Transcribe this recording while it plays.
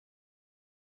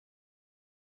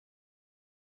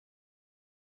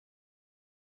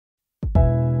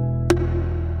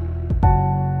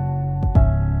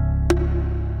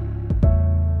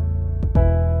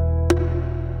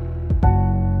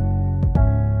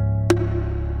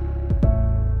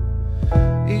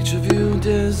Each of you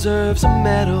deserves a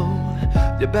medal.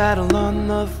 You battle on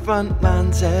the front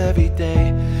lines every day.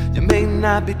 You may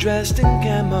not be dressed in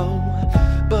camo,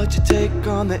 but you take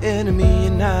on the enemy,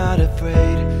 you're not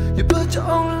afraid. You put your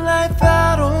own life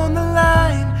out on the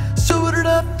line, suited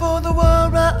up for the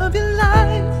war of your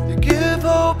life. You give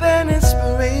hope and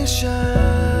inspiration.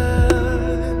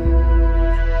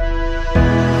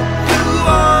 You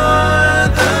are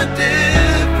the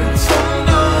difference, so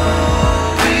no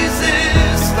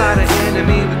resist. Fight an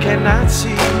enemy we cannot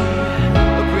see, a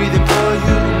breathing for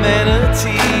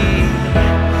humanity.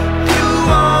 You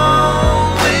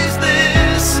always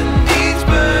listen, each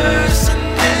person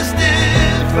is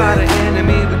different. Fight an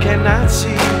enemy we cannot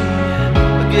see,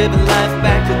 giving life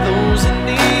back to those in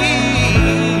need.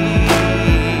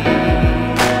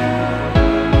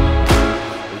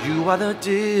 You are the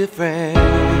difference.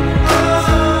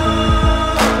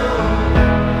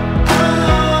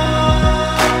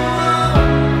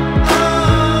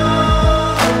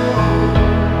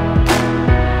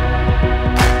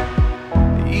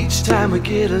 Each time we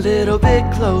get a little bit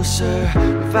closer,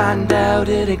 we find out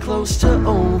it ain't close to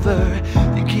over.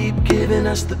 You keep giving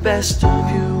us the best of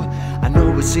you. I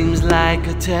know it seems like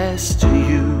a test to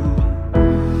you.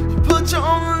 You put your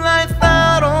own life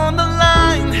out on the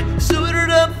line, suited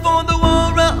up for the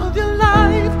war of your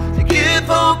life. You give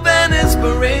hope and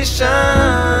inspiration.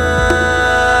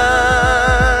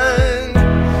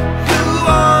 You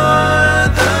are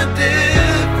the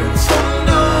difference, so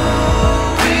no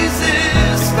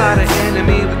resist. Fight an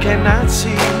enemy we cannot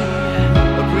see, a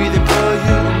breathing for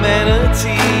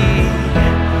humanity.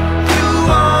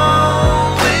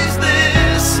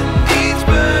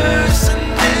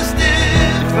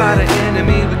 Fight an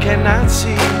enemy we cannot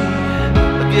see,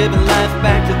 but giving life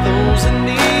back to those in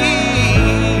need.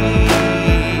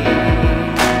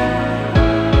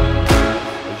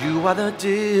 You are the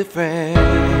difference.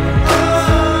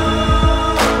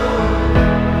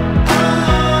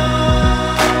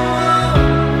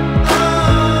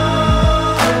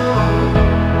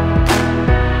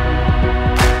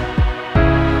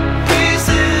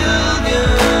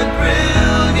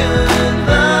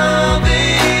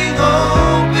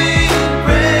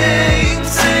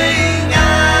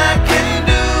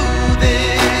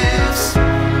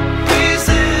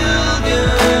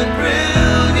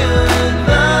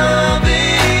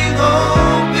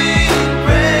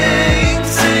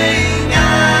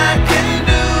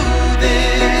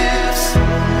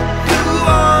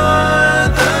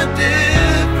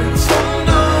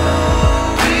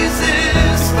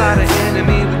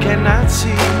 See,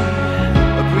 a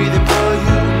breathing for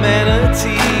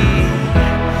humanity.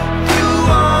 You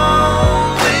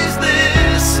always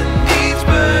listen, each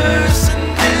person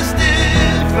is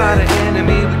different. Fight an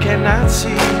enemy we cannot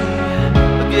see,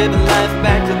 but giving life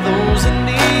back to those in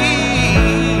need.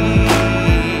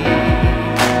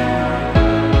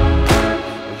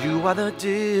 You are the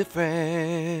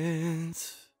difference.